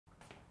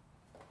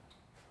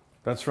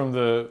That's from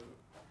the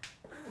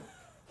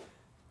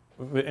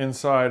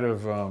inside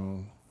of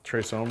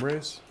Tres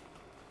Hombres,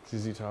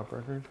 ZZ Top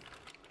record.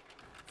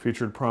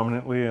 Featured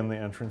prominently in the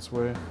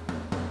entranceway.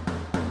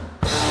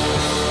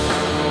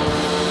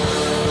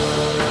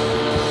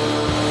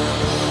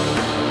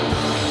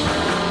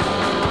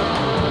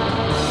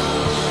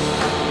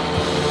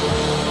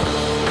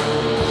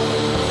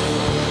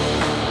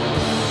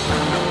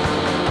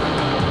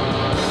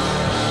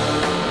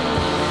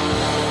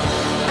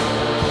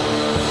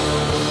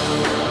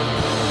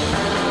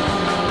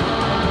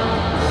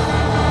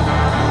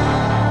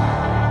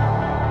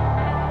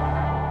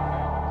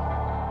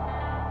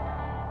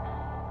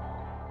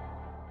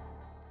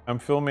 I'm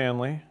Phil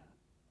Manley.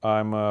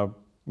 I'm a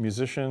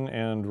musician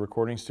and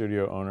recording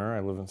studio owner. I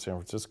live in San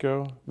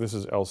Francisco. This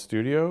is El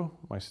Studio,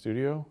 my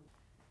studio.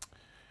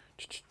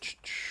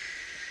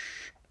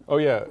 Oh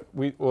yeah,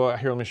 well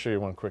here, let me show you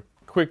one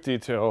quick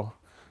detail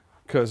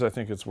because I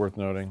think it's worth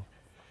noting.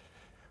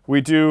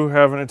 We do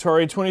have an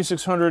Atari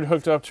 2600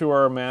 hooked up to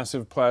our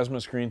massive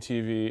plasma screen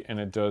TV, and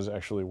it does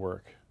actually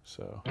work.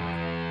 So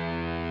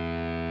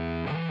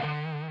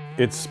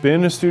it's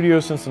been a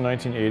studio since the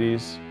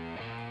 1980s.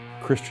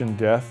 Christian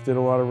Death did a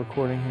lot of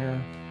recording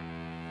here.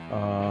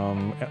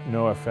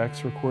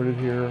 NoFX recorded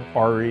here.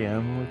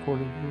 REM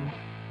recorded here.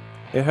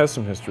 It has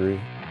some history.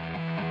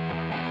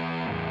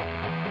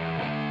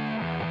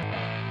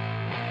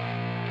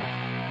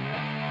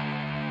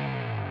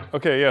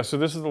 Okay, yeah, so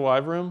this is the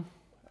live room.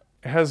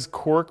 It has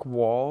cork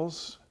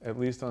walls, at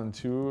least on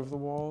 2 of the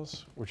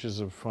walls, which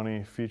is a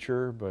funny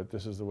feature, but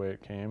this is the way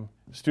it came.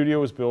 The studio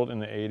was built in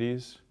the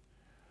 80s,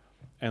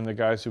 and the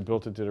guys who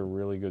built it did a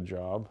really good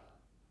job.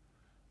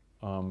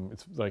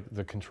 It's like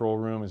the control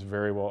room is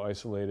very well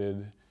isolated.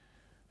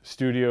 The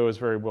studio is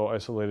very well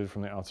isolated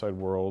from the outside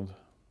world.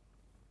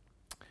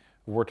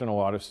 I've worked in a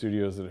lot of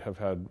studios that have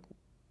had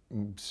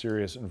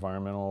serious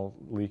environmental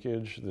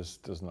leakage. This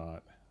does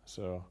not,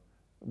 so,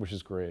 which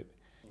is great.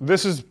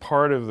 This is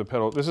part of the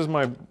pedal. This is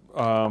my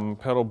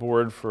pedal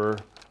board for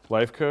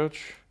Life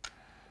Coach.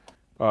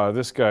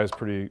 This guy's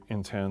pretty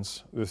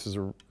intense. This is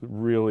a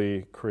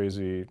really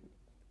crazy,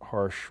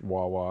 harsh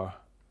wah-wah.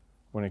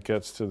 When it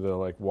gets to the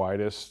like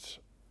widest,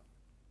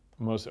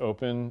 most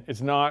open,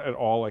 it's not at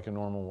all like a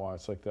normal wah.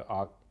 It's like the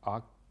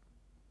what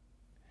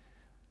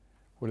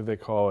do they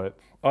call it?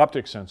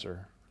 Optic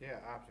sensor. Yeah,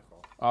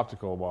 optical.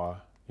 Optical wah.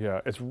 Yeah,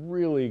 it's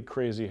really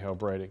crazy how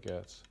bright it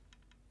gets.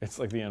 It's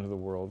like the end of the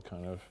world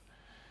kind of.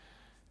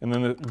 And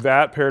then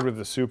that paired with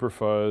the super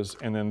fuzz,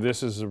 and then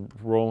this is a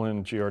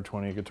Roland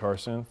GR20 guitar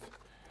synth.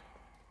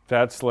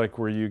 That's like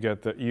where you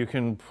get you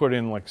can put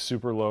in like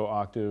super low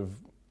octave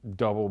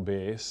double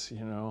bass,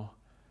 you know?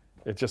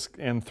 It just,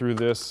 and through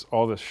this,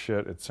 all this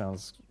shit, it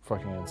sounds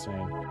fucking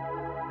insane.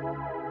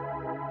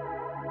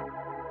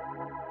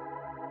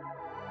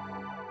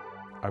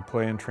 I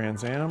play in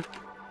Trans Am.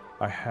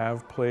 I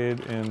have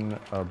played in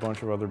a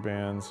bunch of other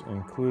bands,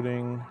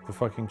 including the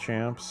fucking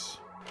Champs.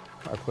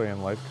 I play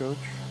in Life Coach.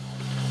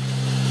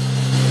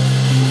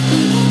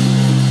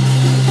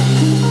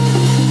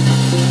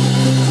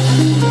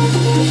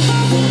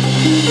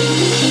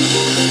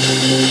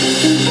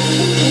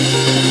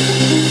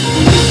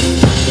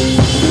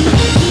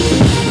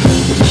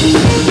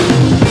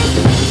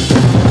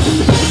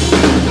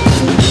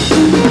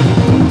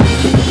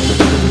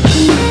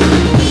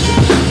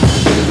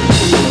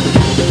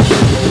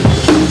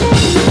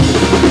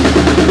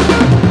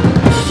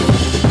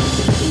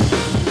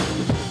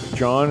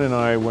 John and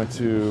I went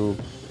to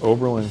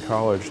Oberlin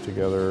College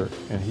together,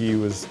 and he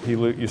used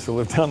to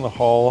live down the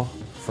hall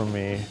from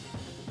me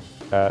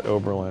at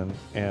Oberlin,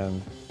 and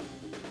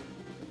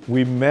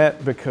we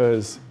met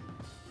because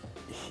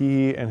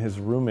he and his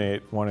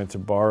roommate wanted to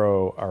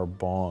borrow our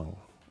bong.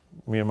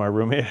 Me and my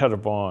roommate had a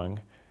bong,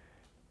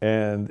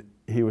 and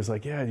he was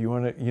like, yeah, do you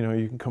want to,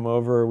 you can come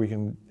over, we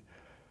can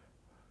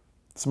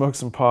smoke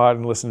some pot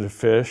and listen to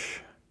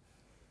Fish.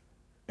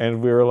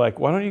 And we were like,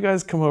 why don't you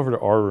guys come over to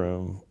our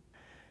room?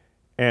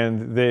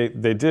 And they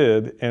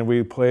did, and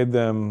we played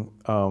them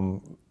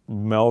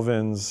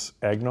Melvins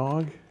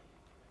Eggnog,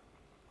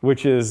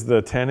 which is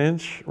the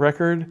 10-inch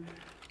record.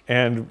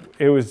 And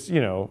it was,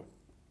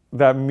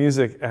 that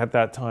music at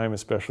that time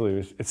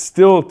especially, it's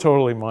still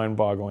totally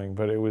mind-boggling,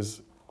 but it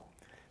was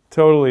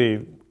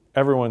totally,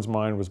 everyone's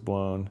mind was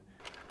blown.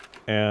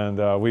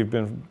 And we've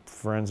been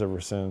friends ever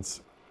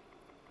since.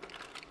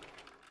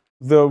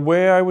 The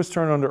way I was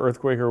turned on to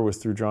EarthQuaker was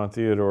through John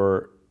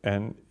Theodore,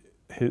 and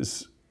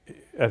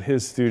at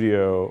his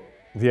studio,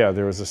 yeah,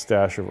 there was a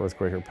stash of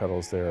EarthQuaker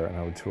pedals there, and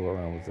I would tool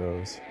around with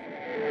those.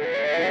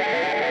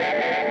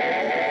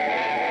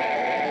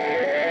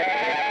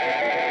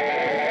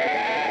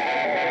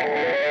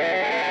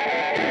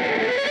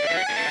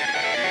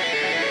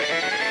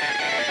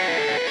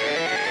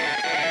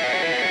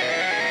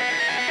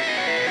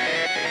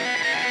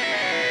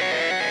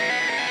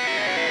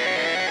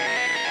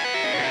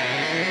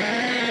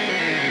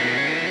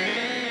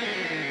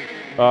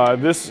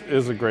 This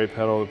is a great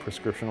pedal, the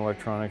Prescription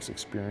Electronics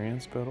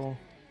Experience pedal,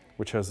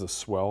 which has the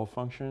swell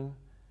function.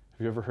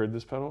 Have you ever heard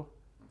this pedal?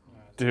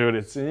 Dude,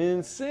 it's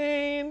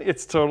insane.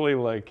 It's totally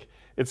like,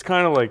 it's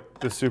kind of like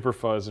the super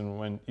fuzz, and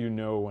when you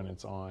know when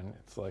it's on,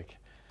 it's like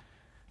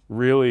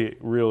really,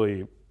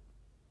 really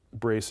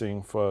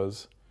bracing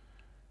fuzz.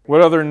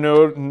 What other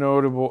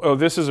notable, oh,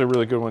 this is a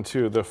really good one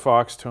too, the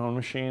Fox Tone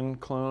Machine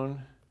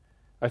clone.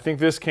 I think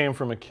this came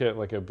from a kit,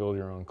 like a build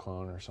your own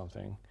clone or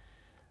something.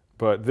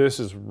 But this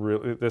is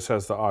really, this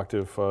has the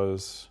octave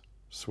fuzz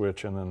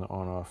switch and then the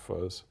on-off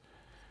fuzz.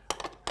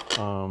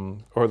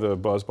 Or the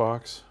buzz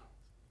box.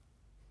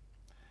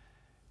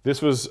 This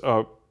was,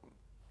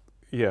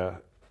 yeah,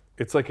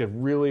 it's like a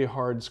really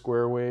hard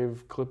square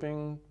wave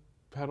clipping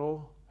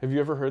pedal. Have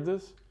you ever heard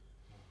this?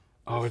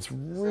 Oh, it's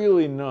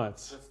really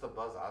nuts. That's the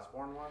Buzz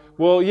Osborne one?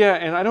 Well, yeah,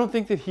 and I don't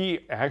think that he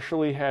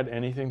actually had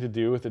anything to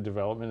do with the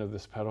development of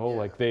this pedal. Yeah.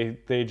 Like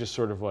they just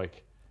sort of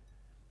like.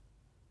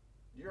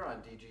 You're on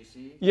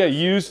DGC? Yeah,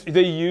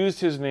 they used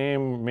his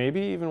name,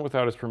 maybe even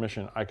without his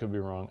permission. I could be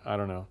wrong. I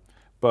don't know,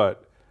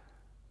 but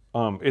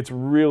it's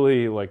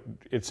really like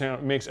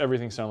it makes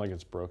everything sound like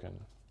it's broken.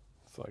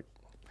 It's like,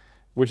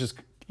 which is,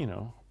 you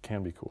know,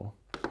 can be cool.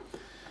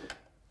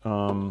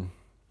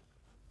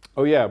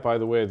 Oh yeah, by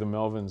the way, the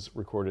Melvins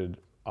recorded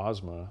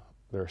Ozma,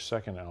 their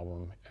second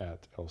album,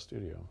 at El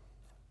Studio.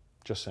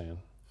 Just saying.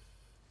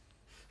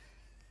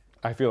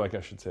 I feel like I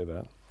should say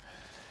that. Do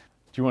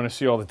you want to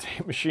see all the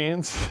tape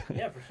machines?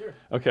 Yeah, for sure.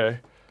 Okay.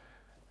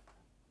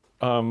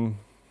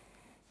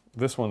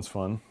 This one's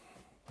fun.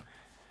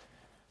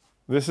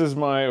 This is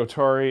my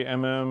Otari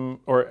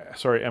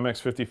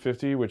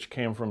MX5050, which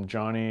came from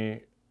Johnny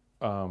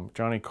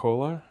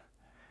Cola,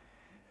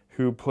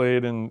 who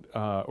played in,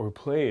 or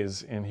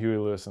plays in Huey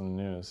Lewis and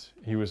the News.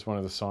 He was one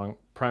of the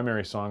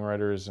primary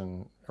songwriters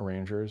and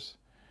arrangers.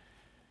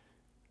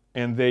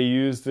 And they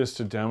used this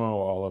to demo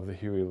all of the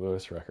Huey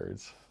Lewis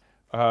records.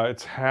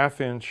 It's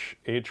half-inch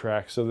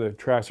 8-track, so the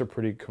tracks are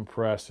pretty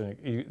compressed, and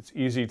it's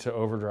easy to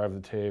overdrive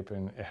the tape,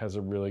 and it has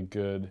a really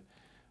good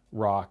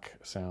rock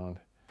sound.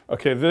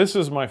 Okay, this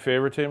is my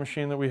favorite tape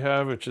machine that we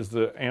have, which is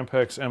the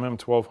Ampex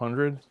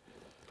MM1200.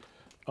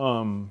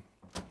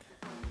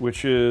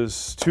 Which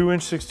is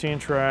 2-inch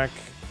 16-track,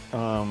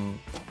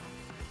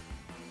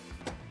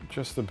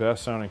 just the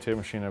best sounding tape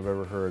machine I've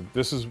ever heard.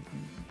 This is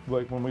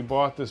like when we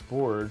bought this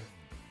board,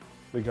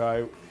 the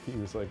guy, he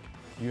was like,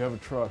 "You have a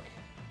truck,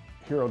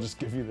 here, I'll just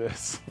give you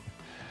this."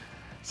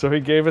 So he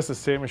gave us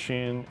this tape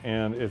machine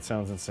and it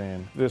sounds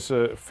insane. This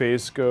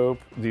phase scope,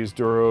 these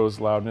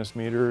Duro's loudness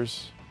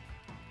meters,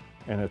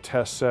 and a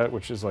test set,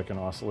 which is like an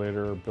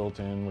oscillator built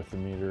in with the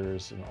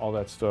meters and all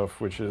that stuff,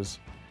 which is,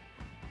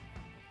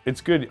 it's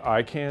good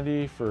eye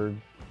candy for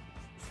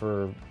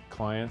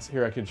clients.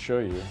 Here, I can show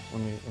you.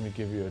 Let me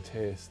give you a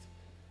taste.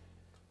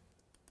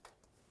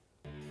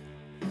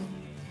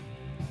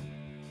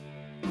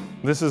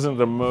 This isn't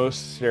the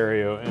most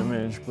stereo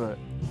image, but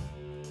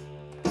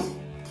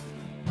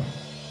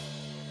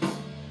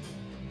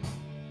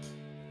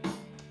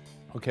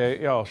okay,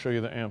 yeah, I'll show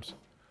you the amps.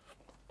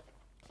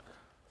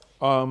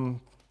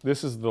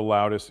 This is the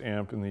loudest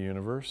amp in the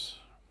universe,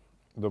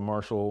 the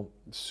Marshall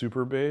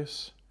Super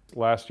Bass.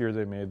 Last year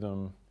they made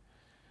them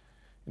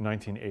in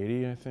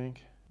 1980, I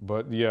think.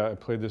 But yeah, I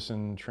played this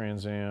in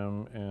Trans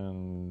Am,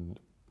 and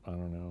I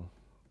don't know.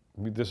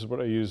 This is what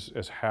I use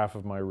as half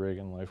of my rig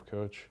and life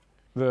coach.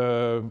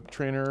 The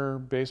Trainer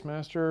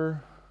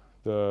Bassmaster,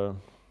 they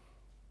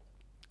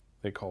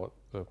call it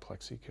the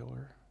Plexi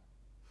Killer.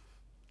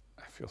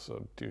 I feel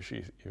so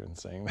douchey even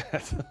saying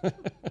that.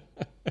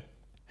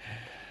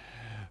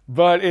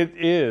 But it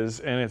is,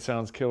 and it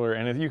sounds killer,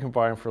 and you can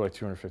buy them for like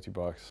 250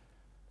 bucks.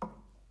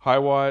 High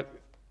watt,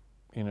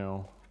 you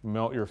know,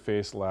 melt your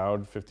face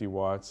loud, 50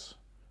 watts.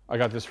 I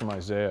got this from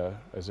Isaiah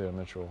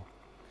Mitchell.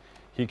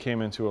 He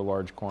came into a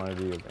large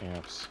quantity of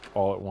amps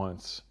all at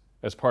once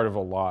as part of a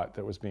lot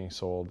that was being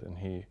sold, and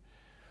he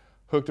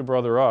hooked a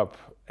brother up,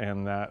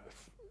 and that,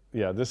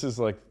 yeah, this is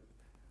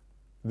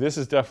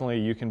definitely,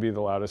 you can be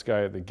the loudest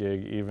guy at the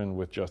gig even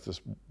with just this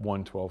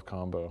 112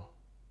 combo.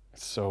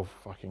 It's so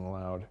fucking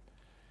loud.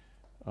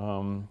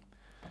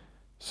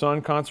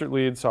 Sun concert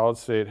lead, solid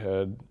state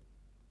head.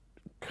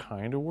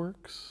 Kind of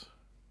works.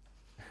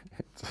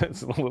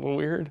 It's a little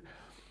weird.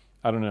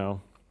 I don't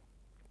know.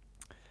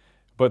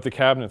 But the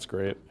cabinet's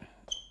great.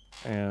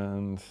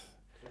 And It's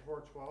a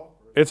 412?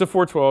 it's a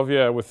 412,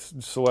 yeah, with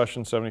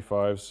Celestion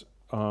 75s.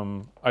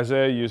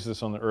 Isaiah used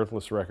this on the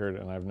Earthless record,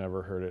 and I've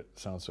never heard it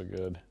sound so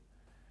good.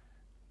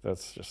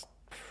 That's just...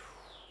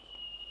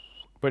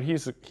 But he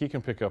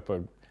can pick up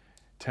a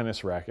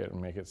tennis racket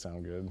and make it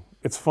sound good.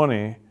 It's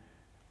funny.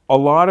 A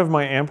lot of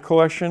my amp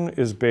collection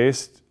is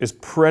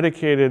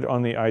predicated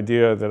on the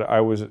idea that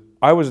I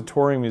was a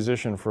touring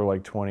musician for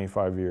like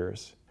 25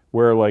 years,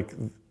 where like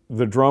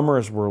the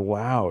drummers were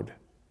loud,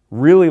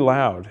 really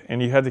loud,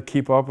 and you had to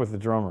keep up with the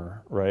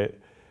drummer, right?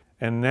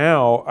 And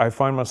now I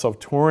find myself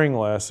touring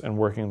less and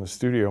working in the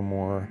studio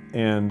more,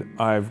 and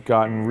I've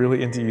gotten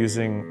really into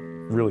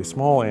using really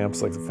small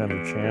amps like the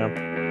Fender Champ.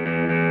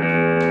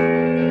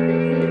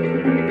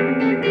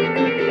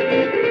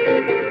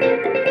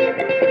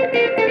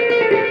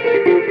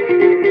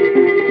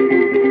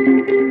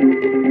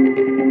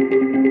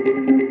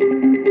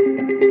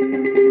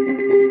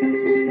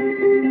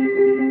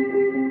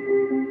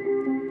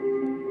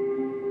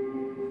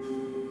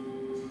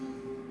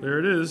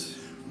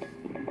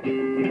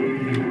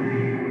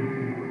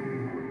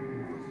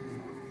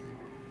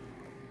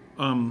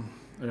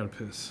 I gotta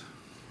piss.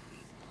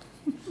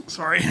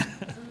 Sorry.